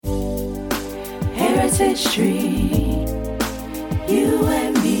Heritage Tree, you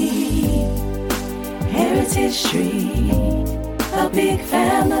and me. Heritage Tree, a big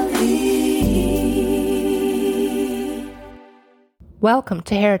family. Welcome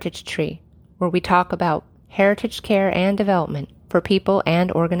to Heritage Tree, where we talk about heritage care and development for people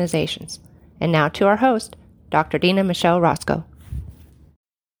and organizations. And now to our host, Dr. Dina Michelle Roscoe.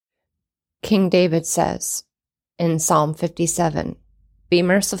 King David says in Psalm 57, "Be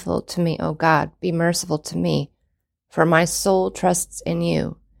merciful to me, O God, be merciful to me, for my soul trusts in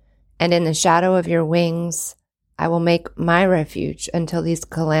you, and in the shadow of your wings I will make my refuge until these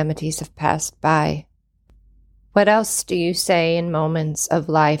calamities have passed by." What else do you say in moments of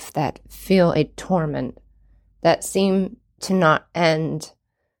life that feel a torment, that seem to not end,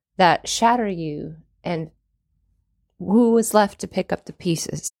 that shatter you, and who is left to pick up the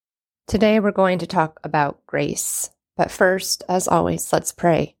pieces? Today we're going to talk about grace. But first, as always, let's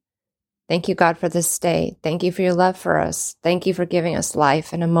pray. Thank you, God, for this day. Thank you for your love for us. Thank you for giving us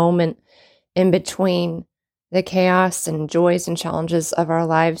life and a moment in between the chaos and joys and challenges of our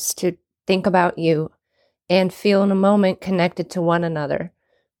lives to think about you and feel in a moment connected to one another.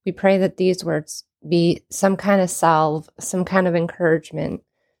 We pray that these words be some kind of salve, some kind of encouragement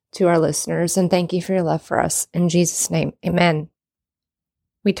to our listeners. And thank you for your love for us. In Jesus' name, amen.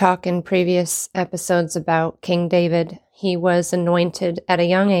 We talked in previous episodes about King David. He was anointed at a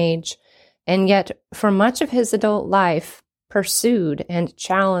young age, and yet for much of his adult life, pursued and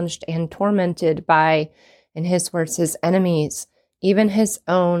challenged and tormented by, in his words, his enemies, even his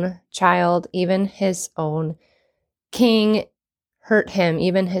own child, even his own king hurt him,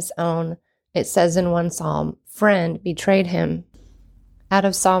 even his own, it says in one psalm, friend betrayed him. Out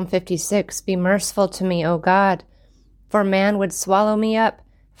of Psalm 56, "Be merciful to me, O God, for man would swallow me up.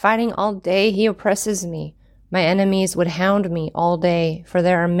 Fighting all day, he oppresses me. My enemies would hound me all day, for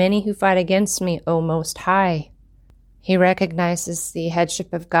there are many who fight against me, O Most High." He recognizes the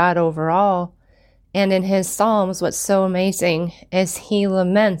headship of God over all. And in his Psalms, what's so amazing is he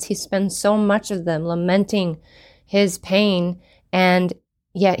laments. He spends so much of them lamenting his pain, and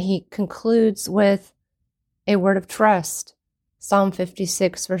yet he concludes with a word of trust. Psalm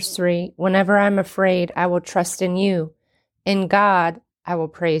 56, verse 3, "Whenever I'm afraid, I will trust in you. In God, I will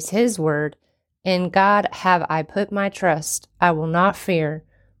praise his word. In God have I put my trust. I will not fear.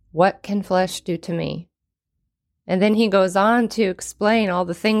 What can flesh do to me?" And then he goes on to explain all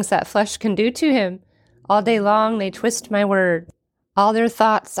the things that flesh can do to him. "All day long they twist my word. All their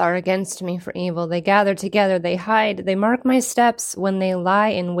thoughts are against me for evil. They gather together, they hide, they mark my steps. When they lie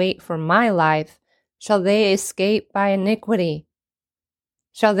in wait for my life, shall they escape by iniquity?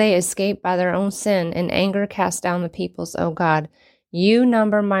 Shall they escape by their own sin? In anger cast down the peoples, O God. You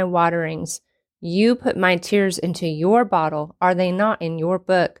number my waterings. You put my tears into your bottle. Are they not in your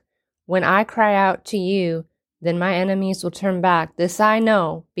book? When I cry out to you, then my enemies will turn back. This I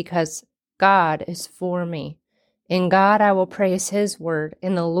know, because God is for me. In God I will praise his word.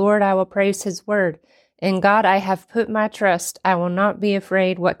 In the Lord I will praise his word. In God I have put my trust. I will not be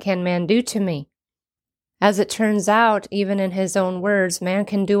afraid. What can man do to me?" As it turns out, even in his own words, man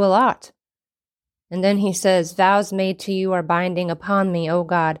can do a lot. And then he says, "Vows made to you are binding upon me, O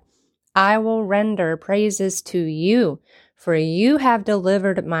God. I will render praises to you, for you have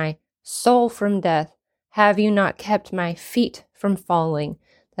delivered my soul from death. Have you not kept my feet from falling,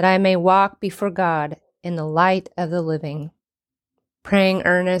 that I may walk before God in the light of the living?" Praying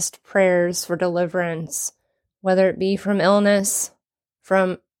earnest prayers for deliverance, whether it be from illness,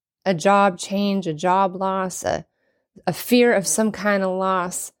 from a job change, a job loss, a fear of some kind of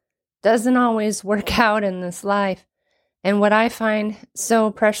loss, doesn't always work out in this life. And what I find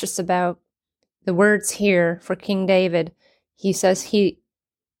so precious about the words here for King David, he says he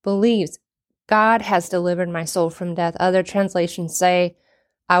believes God has delivered my soul from death. Other translations say,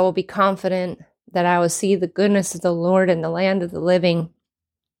 I will be confident that I will see the goodness of the Lord in the land of the living.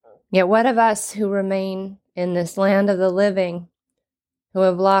 Yet what of us who remain in this land of the living, who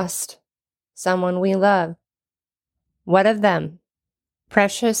have lost someone we love? What of them?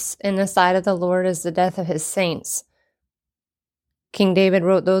 Precious in the sight of the Lord is the death of his saints. King David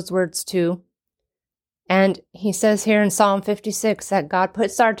wrote those words too. And he says here in Psalm 56 that God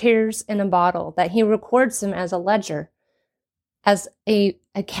puts our tears in a bottle, that he records them as a ledger, as a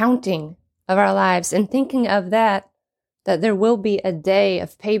accounting of our lives. And thinking of that there will be a day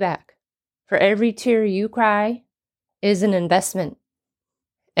of payback. For every tear you cry is an investment.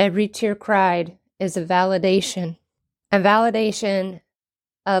 Every tear cried is a validation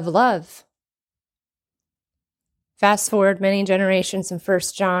of love. Fast forward many generations in 1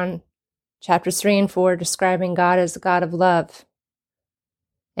 John chapters 3 and 4, describing God as a God of love.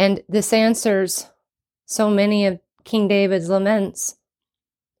 And this answers so many of King David's laments.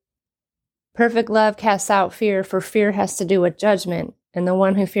 Perfect love casts out fear, for fear has to do with judgment, and the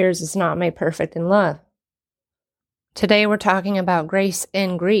one who fears is not made perfect in love. Today we're talking about grace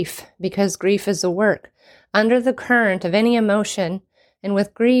in grief, because grief is a work. Under the current of any emotion, and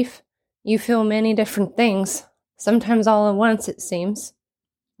with grief, you feel many different things, sometimes all at once it seems,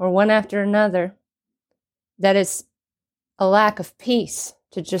 or one after another. That is a lack of peace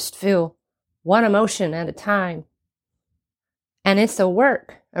to just feel one emotion at a time. And it's a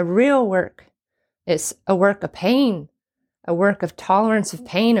work, a real work. It's a work of pain, a work of tolerance of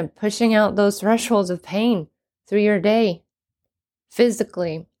pain, and pushing out those thresholds of pain through your day,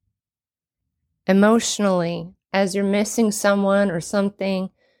 physically, emotionally, as you're missing someone or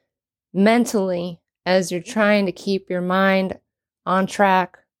something, mentally, as you're trying to keep your mind on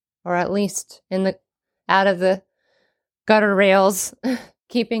track, or at least out of the gutter rails,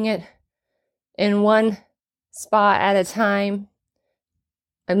 keeping it in one spot at a time.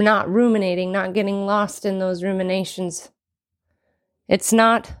 I'm not ruminating, not getting lost in those ruminations. It's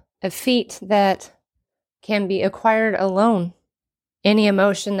not a feat that can be acquired alone. Any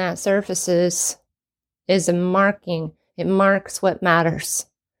emotion that surfaces is a marking. It marks what matters.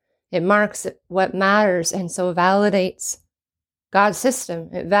 It marks what matters, and so validates God's system.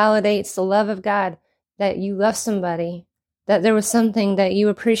 It validates the love of God, that you love somebody, that there was something that you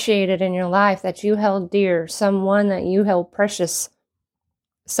appreciated in your life, that you held dear, someone that you held precious,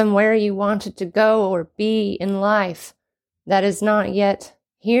 somewhere you wanted to go or be in life that is not yet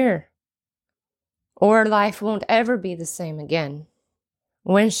here. Or life won't ever be the same again.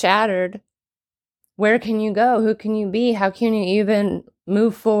 When shattered, where can you go? Who can you be? How can you even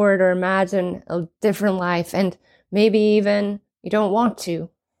move forward or imagine a different life? And maybe even you don't want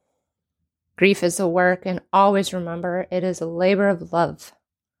to. Grief is a work, and always remember, it is a labor of love.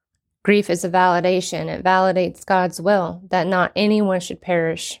 Grief is a validation. It validates God's will, that not anyone should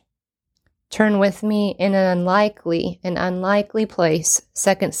perish. Turn with me in an unlikely place,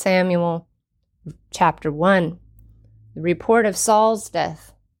 2 Samuel chapter 1, the report of Saul's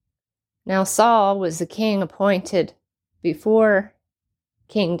death. Now Saul was the king appointed before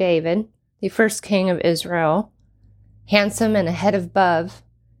King David, the first king of Israel, handsome and a head above,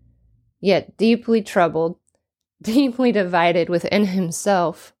 yet deeply troubled, deeply divided within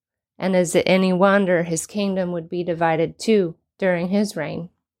himself. And is it any wonder his kingdom would be divided too during his reign?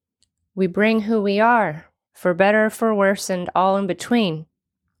 We bring who we are, for better, for worse, and all in between.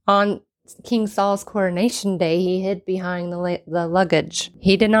 On King Saul's coronation day, he hid behind the luggage.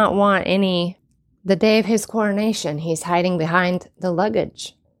 He did not want the day of his coronation, he's hiding behind the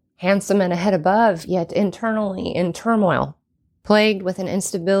luggage. Handsome and a head above, yet internally in turmoil. Plagued with an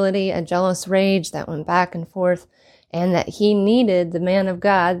instability, a jealous rage that went back and forth, and that he needed the man of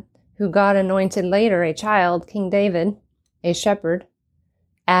God, who God anointed later, a child, King David, a shepherd,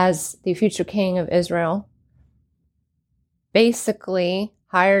 as the future king of Israel. Basically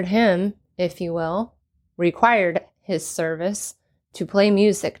hired him, if you will, required his service to play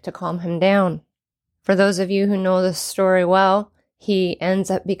music to calm him down. For those of you who know the story well, he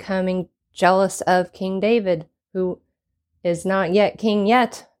ends up becoming jealous of King David, who is not yet king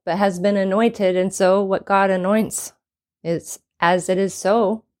yet, but has been anointed. And so what God anoints is as it is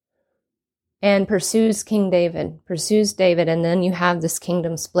so. And pursues David, and then you have this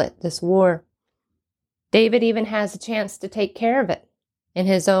kingdom split, this war. David even has a chance to take care of it in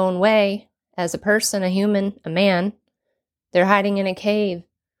his own way, as a person, a human, a man. They're hiding in a cave,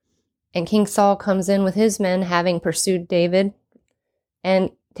 and King Saul comes in with his men, having pursued David,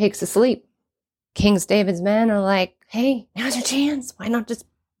 and takes a sleep. King David's men are like, hey, now's your chance. Why not just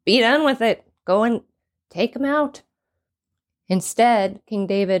be done with it? Go and take him out. Instead, King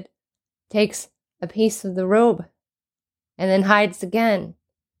David takes a piece of the robe and then hides again.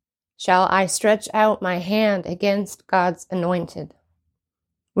 Shall I stretch out my hand against God's anointed?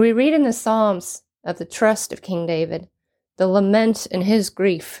 We read in the Psalms of the trust of King David, the lament in his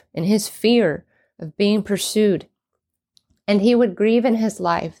grief, in his fear of being pursued. And he would grieve in his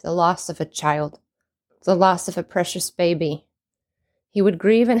life the loss of a child, the loss of a precious baby. He would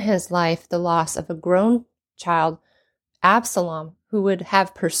grieve in his life the loss of a grown child, Absalom, who would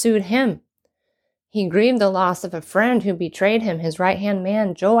have pursued him. He grieved the loss of a friend who betrayed him. His right-hand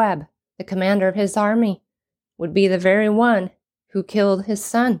man, Joab, the commander of his army, would be the very one who killed his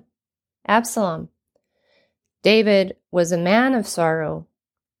son, Absalom. David was a man of sorrow,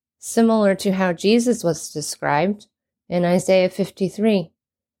 similar to how Jesus was described in Isaiah 53.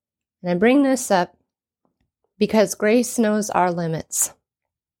 And I bring this up because grace knows our limits.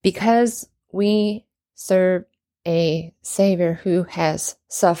 Because we serve a Savior who has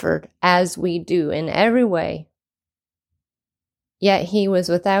suffered as we do in every way, yet he was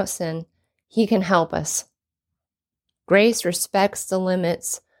without sin. He can help us. Grace respects the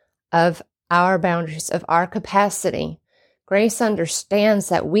limits of our boundaries, of our capacity. Grace understands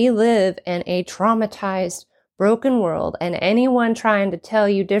that we live in a traumatized, broken world, and anyone trying to tell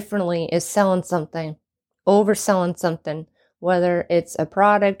you differently is selling something, overselling something, whether it's a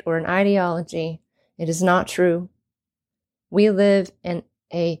product or an ideology. It is not true. We live in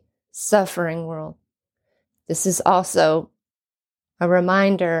a suffering world. This is also a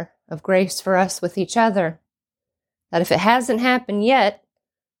reminder of grace for us with each other, that if it hasn't happened yet,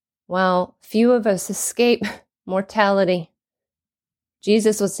 well, few of us escape mortality.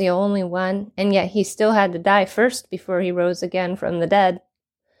 Jesus was the only one, and yet he still had to die first before he rose again from the dead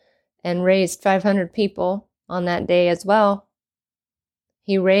and raised 500 people on that day as well.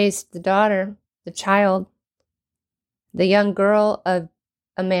 He raised the daughter, the child, the young girl of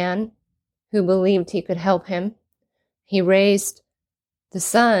a man who believed he could help him. He raised the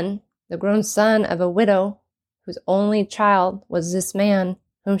son, the grown son of a widow whose only child was this man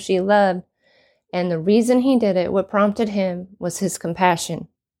whom she loved. And the reason he did it, what prompted him, was his compassion.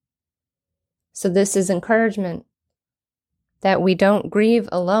 So this is encouragement that we don't grieve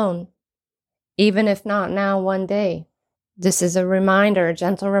alone, even if not now, one day. This is a reminder, a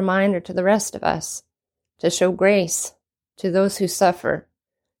gentle reminder to the rest of us to show grace to those who suffer,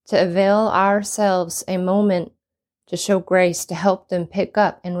 to avail ourselves a moment to show grace, to help them pick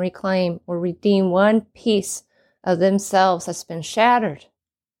up and reclaim or redeem one piece of themselves that's been shattered.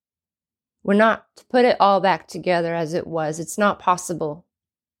 We're not to put it all back together as it was. It's not possible,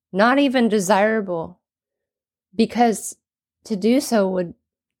 not even desirable, because to do so would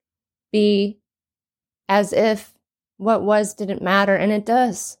be as if what was didn't matter, and it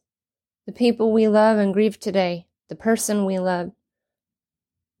does. The people we love and grieve today, the person we love,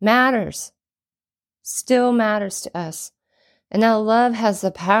 matters, still matters to us. And that love has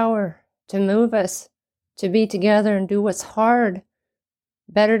the power to move us to be together and do what's hard.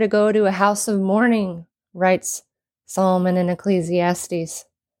 Better to go to a house of mourning, writes Solomon in Ecclesiastes.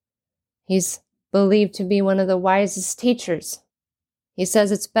 He's believed to be one of the wisest teachers. He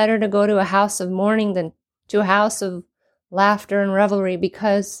says it's better to go to a house of mourning than to a house of laughter and revelry,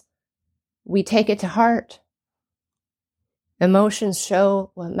 because we take it to heart. Emotions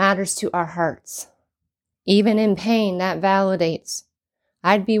show what matters to our hearts. Even in pain, that validates.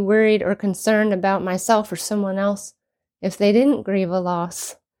 I'd be worried or concerned about myself or someone else if they didn't grieve a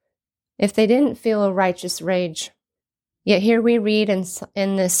loss, if they didn't feel a righteous rage. Yet here we read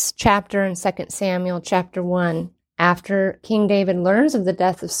in this chapter in 2 Samuel chapter 1, after King David learns of the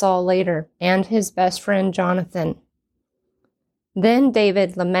death of Saul later and his best friend Jonathan. Then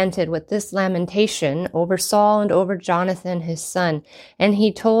David lamented with this lamentation over Saul and over Jonathan his son, and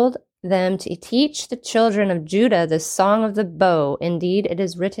he told them to teach the children of Judah the song of the bow. Indeed, it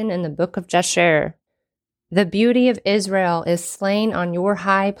is written in the book of Jasher. The beauty of Israel is slain on your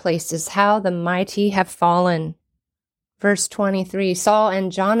high places. How the mighty have fallen. Verse 23, Saul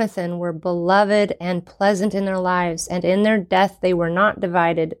and Jonathan were beloved and pleasant in their lives, and in their death they were not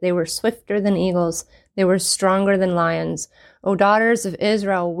divided. They were swifter than eagles. They were stronger than lions. O daughters of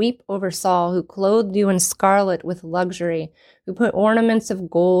Israel, weep over Saul, who clothed you in scarlet with luxury, who put ornaments of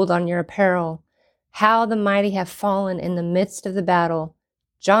gold on your apparel. How the mighty have fallen in the midst of the battle.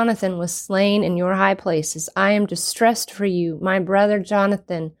 Jonathan was slain in your high places. I am distressed for you, my brother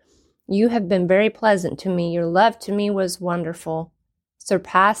Jonathan. You have been very pleasant to me. Your love to me was wonderful,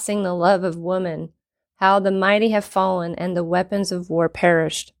 surpassing the love of woman. How the mighty have fallen and the weapons of war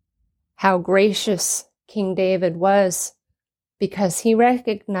perished. How gracious King David was, because he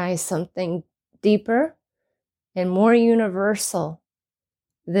recognized something deeper and more universal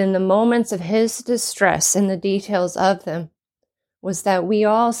than the moments of his distress and the details of them, was that we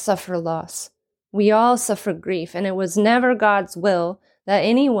all suffer loss. We all suffer grief, and it was never God's will that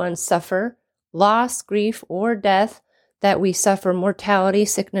anyone suffer loss, grief, or death, that we suffer mortality,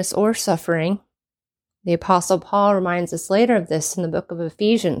 sickness, or suffering. The Apostle Paul reminds us later of this in the book of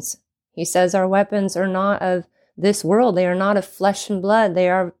Ephesians. He says our weapons are not of this world. They are not of flesh and blood. They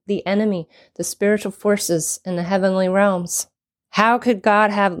are the enemy, the spiritual forces in the heavenly realms. How could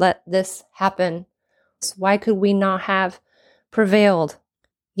God have let this happen? Why could we not have prevailed?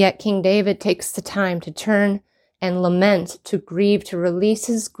 Yet King David takes the time to turn and lament, to grieve, to release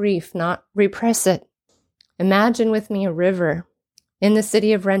his grief, not repress it. Imagine with me a river. In the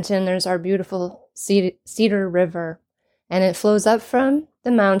city of Renton, there's our beautiful Cedar River, and it flows up from the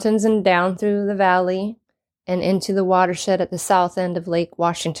mountains and down through the valley and into the watershed at the south end of Lake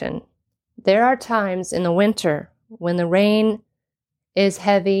Washington. There are times in the winter when the rain is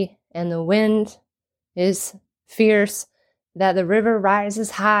heavy and the wind is fierce, that the river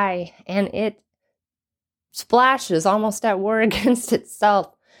rises high and it splashes almost at war against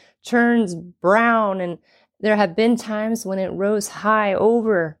itself, turns brown. And there have been times when it rose high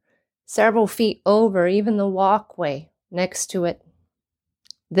over, several feet over, even the walkway next to it.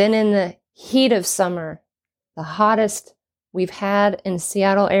 Then in the heat of summer, the hottest we've had in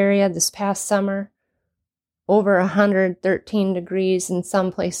Seattle area this past summer, over 113 degrees, in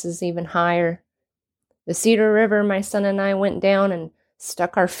some places even higher. The Cedar River, my son and I went down and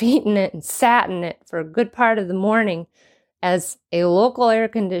stuck our feet in it and sat in it for a good part of the morning as a local air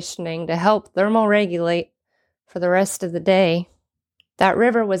conditioning to help thermoregulate for the rest of the day. That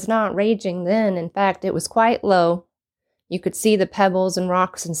river was not raging then. In fact, it was quite low. You could see the pebbles and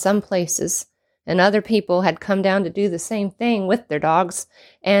rocks in some places, and other people had come down to do the same thing with their dogs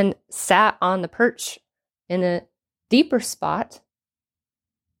and sat on the perch in a deeper spot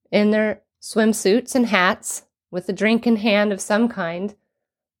in their swimsuits and hats with a drink in hand of some kind,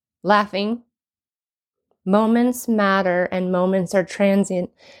 laughing. Moments matter and moments are transient.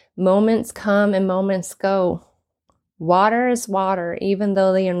 Moments come and moments go. Water is water, even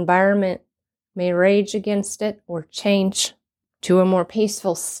though the environment may rage against it or change to a more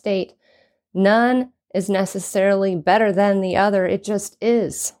peaceful state. None is necessarily better than the other. It just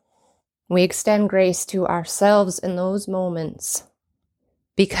is. We extend grace to ourselves in those moments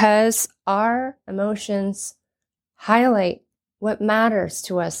because our emotions highlight what matters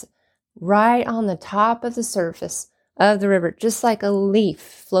to us right on the top of the surface of the river, just like a leaf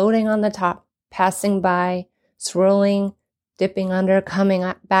floating on the top, passing by, swirling, dipping under, coming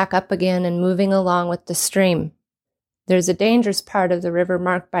back up again, and moving along with the stream. There's a dangerous part of the river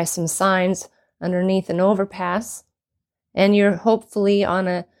marked by some signs underneath an overpass, and you're hopefully on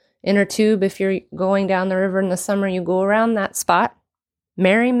a inner tube. If you're going down the river in the summer, you go around that spot.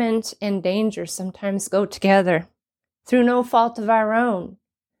 Merriment and danger sometimes go together through no fault of our own.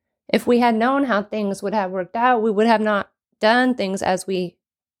 If we had known how things would have worked out, we would have not done things as we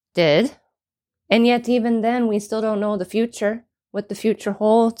did. And yet even then, we still don't know the future, what the future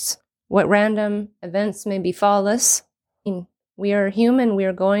holds, what random events may befall us. We are human. We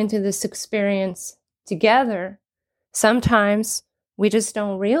are going through this experience together. Sometimes we just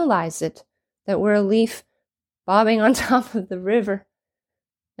don't realize it, that we're a leaf bobbing on top of the river,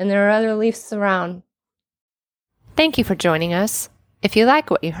 and there are other leaves around. Thank you for joining us. If you like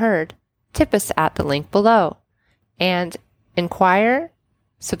what you heard, tip us at the link below, and inquire,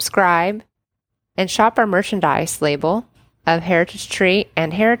 subscribe, and shop our merchandise label of Heritage Tree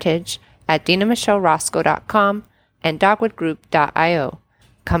and Heritage at DinaMichelleRoscoe.com and dogwoodgroup.io.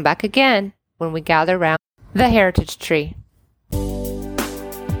 Come back again when we gather around the Heritage Tree.